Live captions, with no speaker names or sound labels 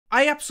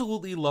I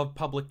absolutely love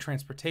public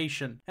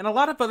transportation, and a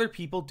lot of other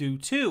people do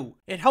too.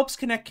 It helps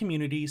connect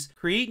communities,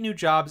 create new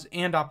jobs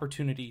and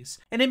opportunities,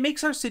 and it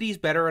makes our cities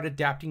better at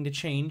adapting to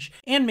change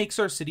and makes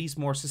our cities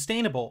more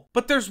sustainable.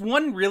 But there's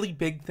one really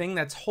big thing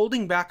that's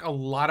holding back a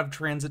lot of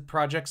transit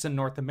projects in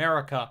North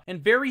America,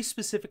 and very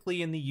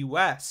specifically in the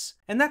US,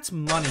 and that's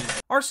money.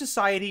 Our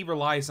society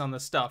relies on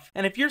this stuff,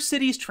 and if your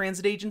city's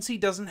transit agency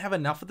doesn't have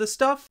enough of this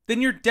stuff,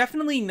 then you're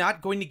definitely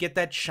not going to get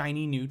that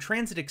shiny new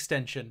transit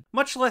extension,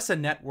 much less a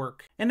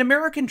network. And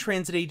American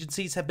transit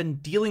agencies have been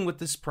dealing with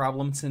this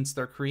problem since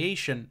their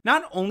creation.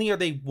 Not only are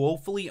they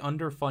woefully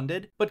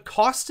underfunded, but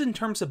costs in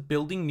terms of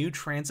building new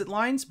transit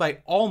lines by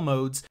all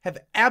modes have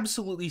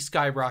absolutely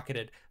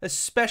skyrocketed,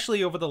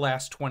 especially over the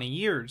last 20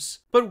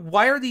 years. But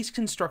why are these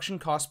construction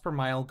costs per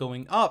mile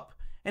going up?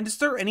 And is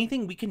there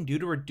anything we can do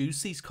to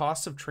reduce these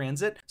costs of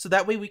transit so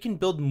that way we can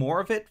build more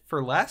of it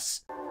for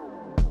less?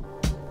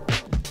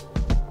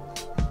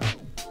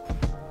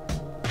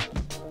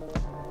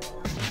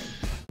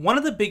 One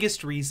of the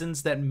biggest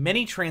reasons that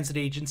many transit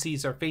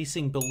agencies are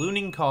facing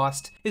ballooning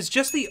cost is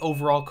just the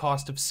overall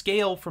cost of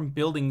scale from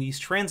building these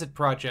transit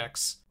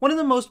projects. One of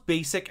the most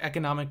basic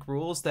economic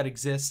rules that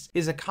exists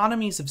is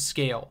economies of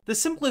scale. The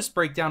simplest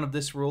breakdown of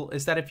this rule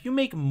is that if you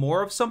make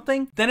more of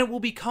something, then it will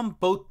become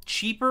both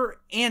cheaper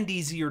and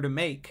easier to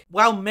make.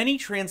 While many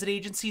transit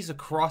agencies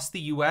across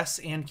the US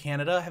and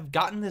Canada have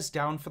gotten this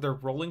down for their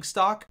rolling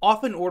stock,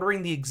 often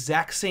ordering the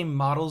exact same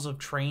models of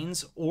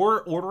trains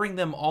or ordering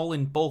them all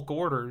in bulk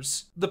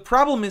orders, the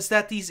problem is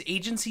that these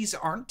agencies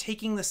aren't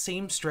taking the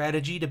same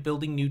strategy to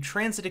building new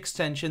transit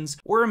extensions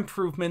or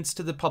improvements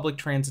to the public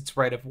transit's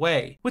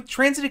right-of-way. With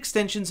transit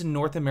extensions in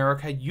North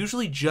America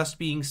usually just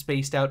being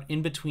spaced out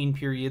in between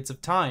periods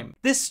of time,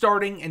 this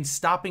starting and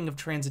stopping of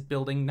transit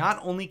building not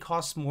only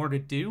costs more to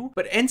do,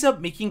 but ends up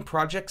making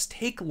projects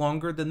take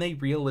longer than they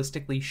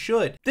realistically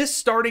should. This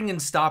starting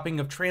and stopping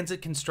of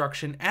transit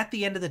construction at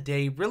the end of the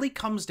day really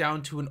comes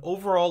down to an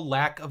overall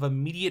lack of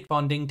immediate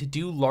funding to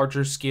do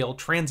larger scale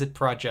transit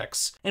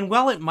projects. And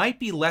while it might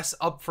be less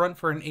upfront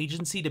for an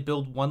agency to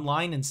build one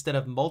line instead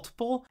of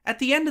multiple, at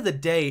the end of the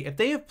day, if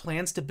they have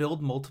plans to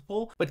build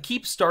multiple but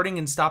keep starting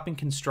and stopping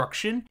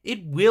construction,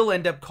 it will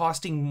end up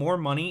costing more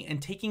money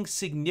and taking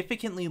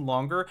significantly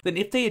longer than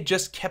if they had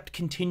just kept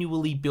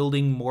continually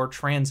building more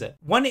transit.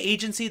 One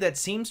agency that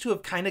seems to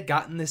have kind of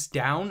gotten this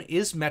down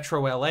is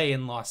Metro LA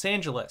in Los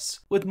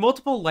Angeles. With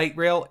multiple light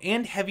rail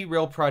and heavy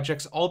rail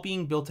projects all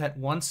being built at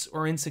once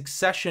or in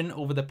succession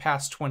over the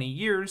past 20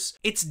 years,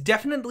 it's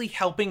definitely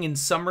helping in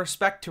some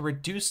respect to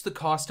reduce the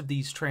cost of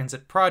these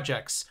transit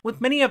projects,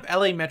 with many of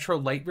LA Metro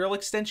light rail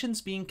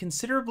extensions being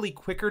considerably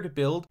quicker to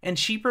build and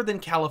cheaper than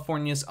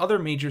California's other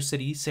major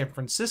city, San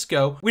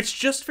Francisco, which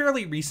just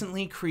fairly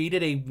recently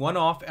created a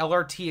one-off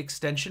LRT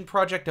extension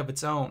project of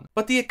its own.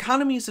 But the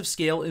economies of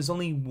scale is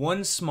only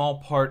one small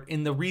part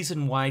in the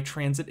reason why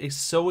transit is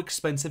so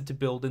expensive to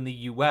build in the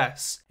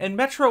US, and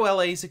Metro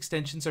LA's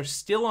extensions are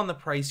still on the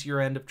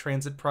pricier end of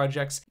transit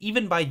projects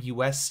even by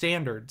US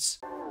standards.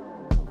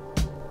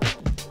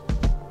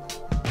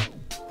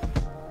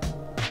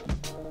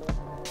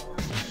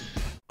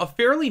 A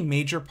fairly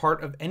major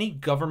part of any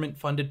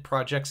government-funded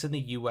projects in the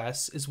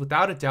US is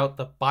without a doubt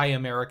the Buy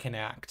American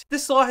Act.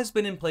 This law has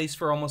been in place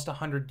for almost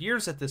 100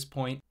 years at this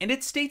point, and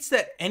it states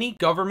that any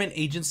government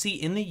agency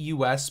in the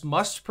US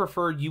must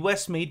prefer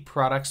US-made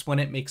products when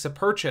it makes a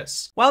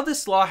purchase. While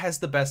this law has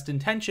the best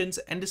intentions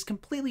and is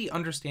completely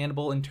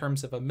understandable in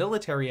terms of a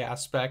military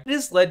aspect, it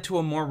has led to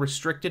a more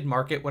restricted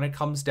market when it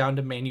comes down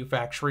to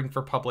manufacturing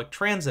for public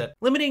transit,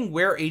 limiting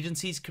where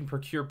agencies can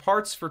procure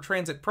parts for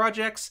transit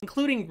projects,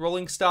 including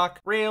rolling stock,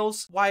 rails,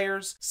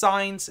 wires,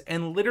 signs,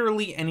 and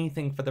literally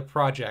anything for the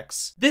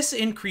projects. This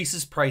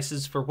increases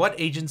prices for what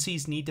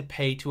agencies need to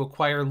pay to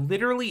acquire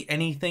literally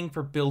anything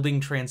for building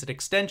transit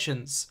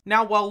extensions.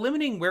 Now, while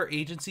limiting where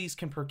agencies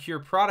can procure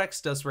products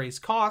does raise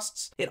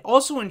costs, it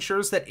also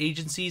ensures that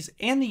agencies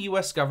and the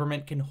US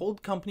government can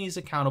hold companies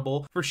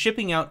accountable for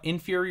shipping out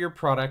inferior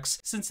products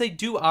since they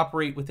do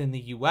operate within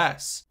the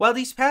US. While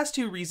these past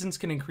two reasons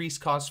can increase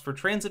costs for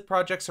transit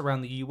projects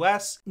around the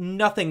US,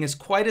 nothing is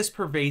quite as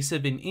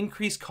pervasive in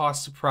increased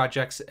costs of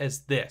projects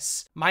as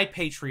this, my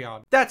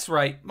Patreon. That's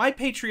right, my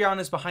Patreon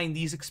is behind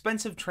these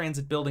expensive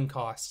transit building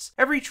costs.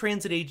 Every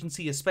transit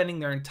agency is spending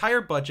their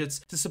entire budgets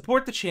to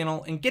support the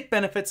channel and get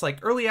benefits like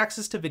early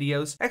access to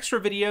videos,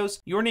 extra videos,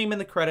 your name in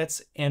the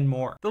credits, and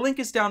more. The link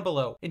is down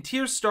below, and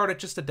tiers start at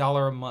just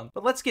 $1 a month.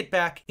 But let's get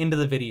back into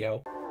the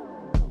video.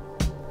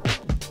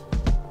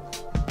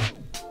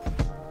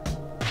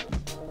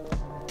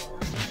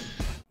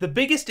 The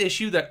biggest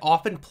issue that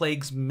often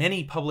plagues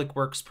many public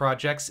works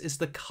projects is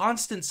the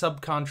constant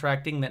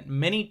subcontracting that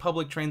many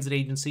public transit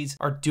agencies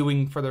are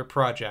doing for their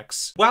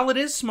projects. While it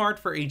is smart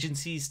for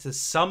agencies to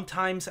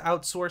sometimes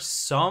outsource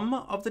some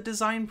of the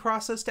design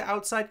process to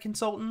outside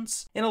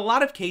consultants, in a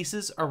lot of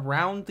cases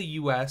around the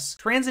US,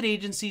 transit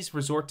agencies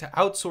resort to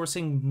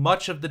outsourcing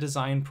much of the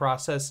design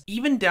process,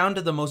 even down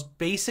to the most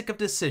basic of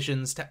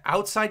decisions, to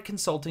outside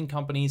consulting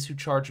companies who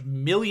charge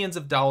millions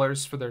of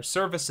dollars for their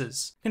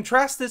services.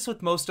 Contrast this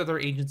with most other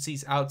agencies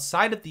agencies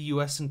outside of the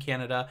US and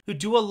Canada who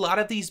do a lot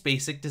of these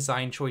basic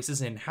design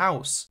choices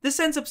in-house. This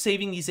ends up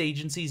saving these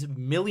agencies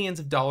millions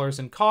of dollars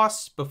in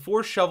costs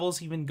before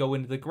shovels even go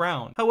into the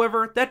ground.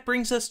 However, that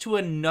brings us to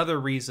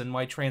another reason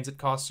why transit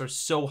costs are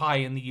so high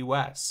in the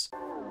US.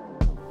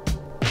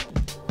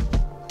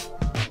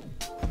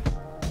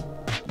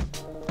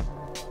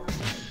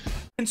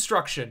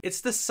 Construction.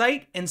 It's the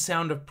sight and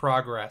sound of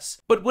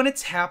progress, but when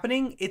it's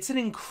happening, it's an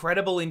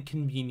incredible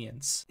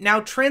inconvenience.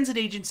 Now, transit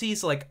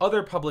agencies, like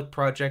other public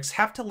projects,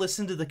 have to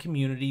listen to the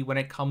community when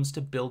it comes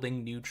to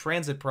building new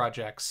transit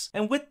projects.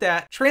 And with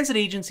that, transit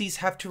agencies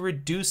have to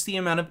reduce the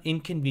amount of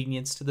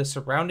inconvenience to the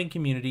surrounding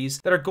communities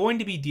that are going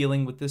to be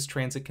dealing with this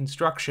transit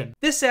construction.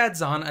 This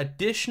adds on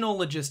additional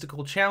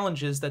logistical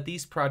challenges that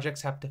these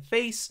projects have to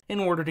face in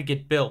order to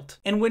get built.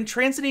 And when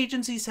transit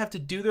agencies have to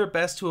do their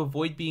best to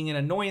avoid being an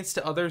annoyance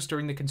to others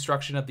during the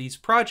construction of these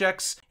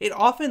projects, it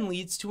often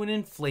leads to an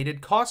inflated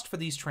cost for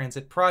these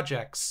transit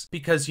projects.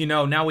 Because,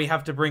 now we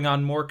have to bring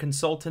on more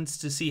consultants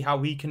to see how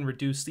we can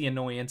reduce the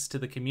annoyance to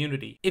the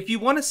community. If you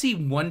want to see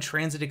one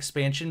transit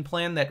expansion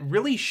plan that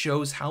really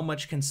shows how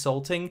much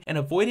consulting and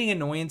avoiding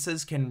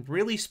annoyances can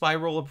really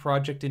spiral a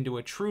project into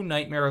a true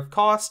nightmare of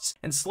costs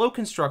and slow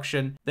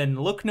construction, then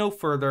look no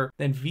further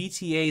than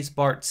VTA's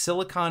BART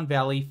Silicon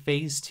Valley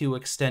Phase 2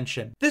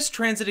 extension. This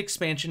transit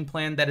expansion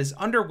plan that is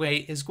underway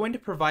is going to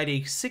provide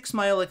a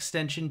 6-mile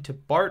extension to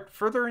BART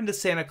further into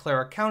Santa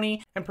Clara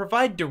County and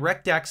provide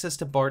direct access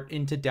to BART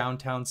into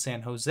downtown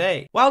San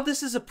Jose. While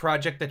this is a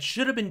project that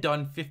should have been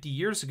done 50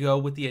 years ago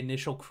with the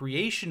initial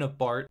creation of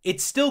BART,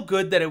 it's still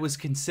good that it was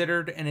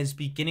considered and is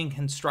beginning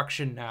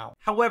construction now.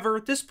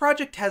 However, this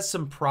project has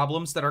some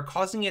problems that are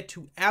causing it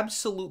to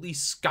absolutely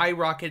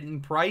skyrocket in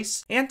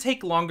price and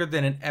take longer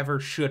than it ever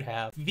should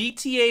have.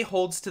 VTA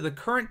holds to the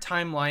current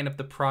timeline of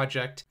the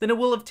project, then it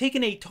will have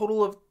taken a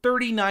total of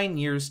 39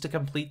 years to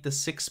complete the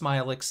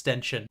 6-mile extension.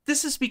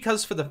 This is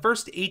because for the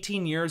first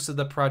 18 years of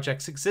the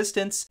project's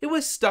existence, it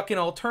was stuck in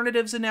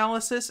alternatives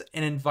analysis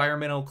and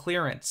environmental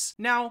clearance.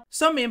 Now,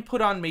 some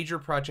input on major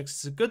projects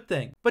is a good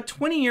thing, but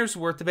 20 years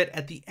worth of it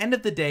at the end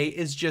of the day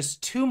is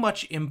just too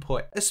much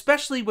input,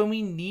 especially when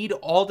we need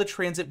all the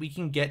transit we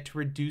can get to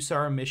reduce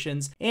our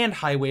emissions and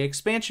highway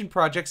expansion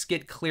projects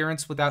get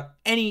clearance without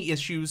any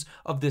issues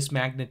of this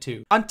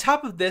magnitude. On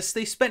top of this,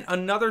 they spent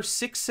another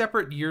 6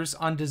 separate years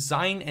on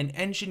design and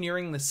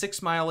engineering the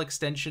 6-mile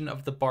extension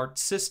of the BART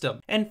system.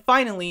 And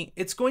finally,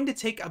 it's going to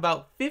take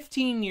about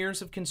 15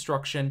 years of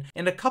construction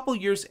and a couple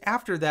years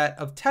after that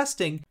of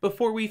testing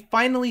before we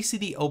finally see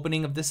the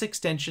opening of this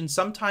extension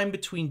sometime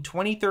between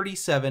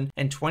 2037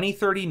 and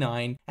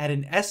 2039 at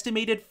an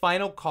estimated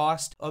final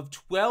cost of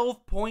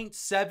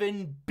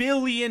 $12.7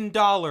 billion.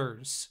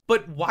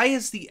 But why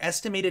is the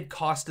estimated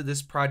cost of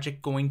this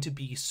project going to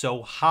be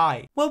so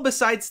high? Well,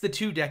 besides the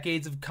 2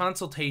 decades of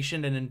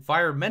consultation and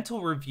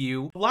environmental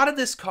review, a lot of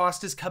this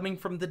cost is coming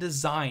from the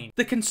design.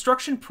 The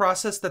construction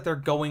process that they're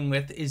going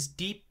with is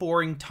deep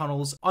boring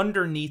tunnels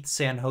underneath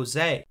San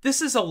Jose.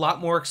 This is a lot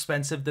more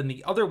expensive than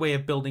the other way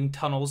of building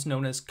tunnels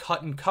known as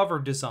cut and cover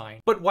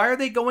design. But why are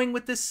they going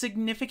with this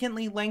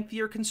significantly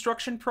lengthier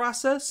construction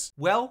process?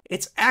 Well,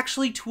 it's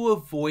actually to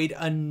avoid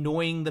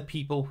annoying the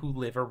people who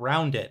live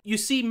around it. You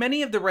see,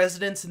 many of the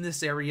residents in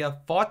this area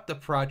fought the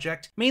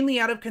project mainly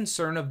out of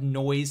concern of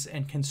noise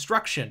and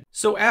construction.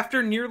 So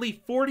after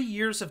nearly 40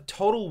 years of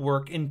total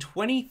work, in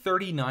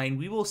 2039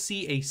 we will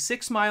see a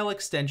 6-mile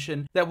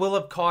extension that will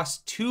have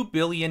cost $2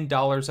 billion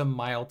a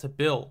mile to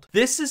build.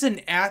 This is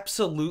an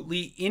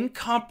absolutely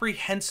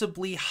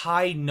incomprehensibly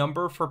high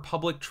number for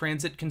public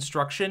transit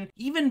construction,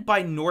 even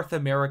by North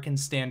American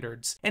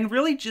standards, and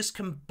really just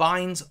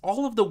combines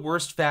all of the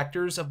worst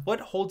factors of what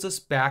holds us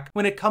back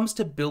when it comes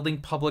to building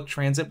public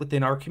transit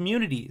within our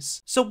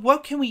communities. So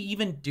what can we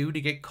even do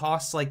to get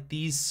costs like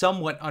these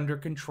somewhat under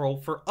control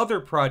for other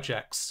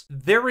projects?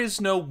 There is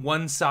no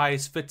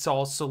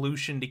one-size-fits-all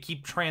solution to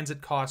keep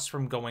transit costs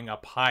from going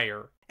up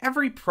higher.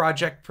 Every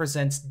project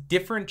presents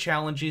different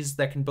challenges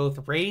that can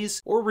both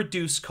raise or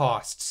reduce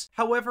costs.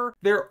 However,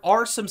 there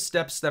are some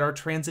steps that our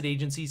transit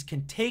agencies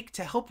can take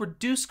to help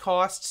reduce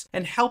costs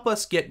and help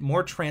us get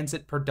more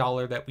transit per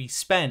dollar that we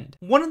spend.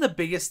 One of the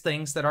biggest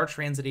things that our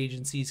transit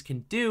agencies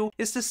can do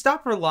is to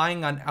stop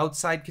relying on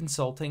outside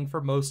consulting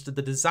for most of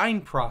the design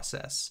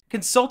process.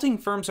 Consulting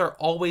firms are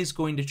always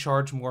going to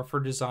charge more for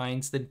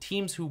designs than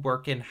teams who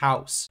work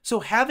in-house. So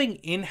having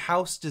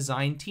in-house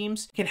design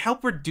teams can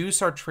help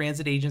reduce our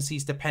transit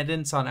agencies' dependence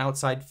on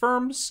outside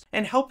firms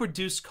and help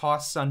reduce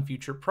costs on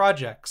future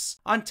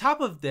projects. On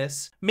top of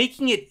this,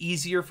 making it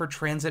easier for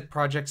transit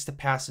projects to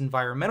pass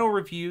environmental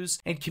reviews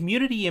and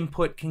community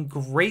input can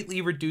greatly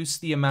reduce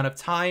the amount of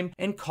time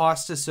and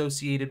cost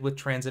associated with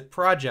transit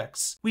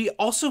projects. We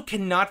also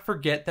cannot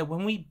forget that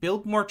when we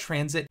build more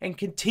transit and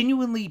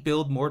continually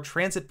build more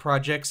transit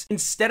projects,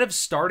 instead of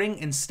starting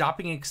and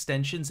stopping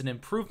extensions and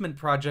improvement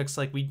projects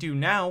like we do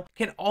now,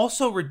 can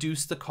also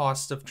reduce the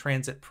cost of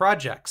transit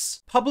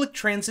projects. Public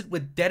transit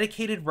with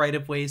dedicated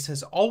right-of-ways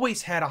has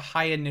always had a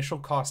high initial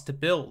cost to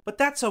build, but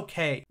that's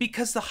okay,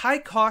 because the high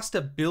cost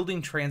of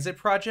building transit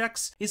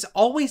projects is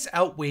always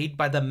outweighed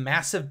by the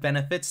massive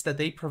benefits that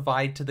they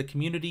provide to the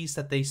communities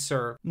that they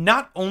serve,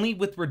 not only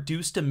with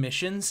reduced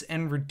emissions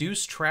and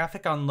reduced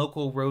traffic on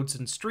local roads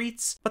and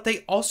streets, but they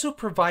also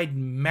provide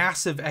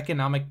massive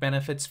economic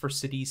benefits for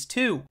cities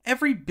too.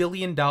 Every $1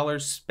 billion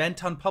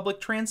spent on public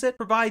transit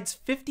provides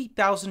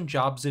 50,000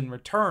 jobs in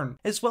return,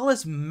 as well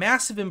as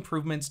massive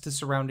improvements to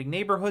surrounding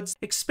neighborhoods.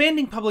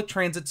 Expanding public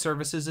transit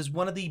services is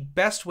one of the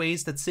best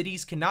ways that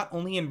cities can not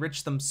only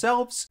enrich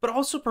themselves, but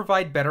also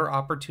provide better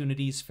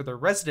opportunities for their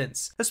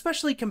residents,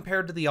 especially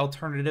compared to the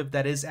alternative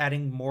that is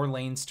adding more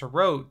lanes to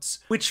roads,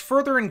 which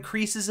further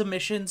increases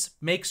emissions,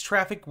 makes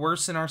traffic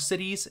worse in our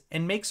cities,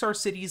 and makes our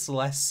cities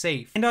less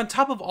safe. And on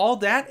top of all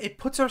that, it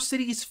puts our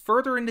cities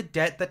further into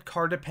debt that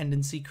car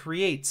dependency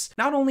creates,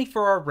 not only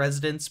for our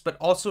residents, but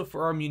also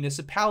for our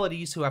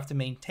municipalities who have to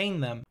maintain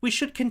them. We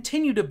should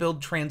continue to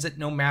build transit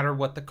no matter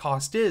what the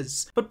cost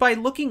is, but by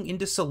looking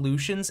into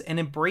solutions and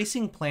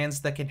embracing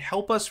plans that can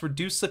help us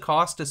reduce the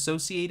cost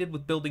associated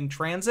with building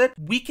transit,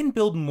 we can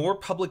build more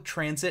public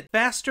transit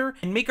faster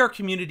and make our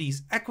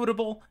communities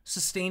equitable,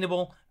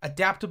 sustainable,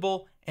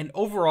 adaptable, and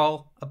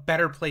overall, a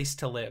better place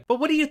to live. But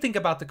what do you think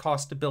about the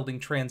cost of building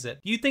transit?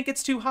 Do you think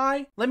it's too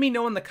high? Let me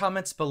know in the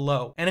comments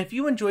below. And if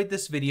you enjoyed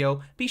this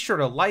video, be sure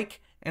to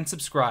like and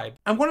subscribe.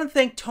 I want to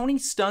thank Tony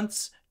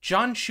Stunts,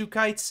 John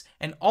Schukites,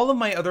 and all of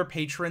my other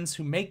patrons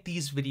who make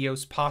these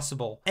videos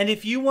possible. And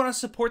if you want to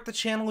support the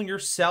channel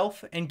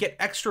yourself and get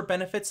extra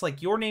benefits like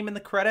your name in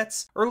the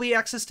credits, early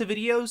access to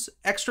videos,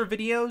 extra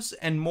videos,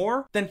 and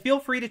more, then feel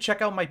free to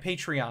check out my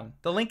Patreon.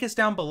 The link is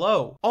down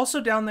below. Also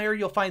down there,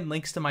 you'll find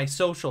links to my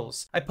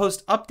socials. I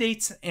post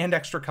updates and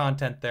extra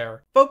content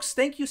there. Folks,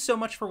 thank you so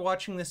much for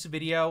watching this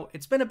video.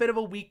 It's been a bit of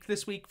a week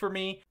this week for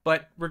me,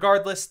 but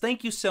regardless,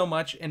 thank you so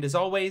much, and as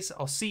always,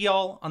 I'll see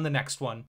y'all on the next one.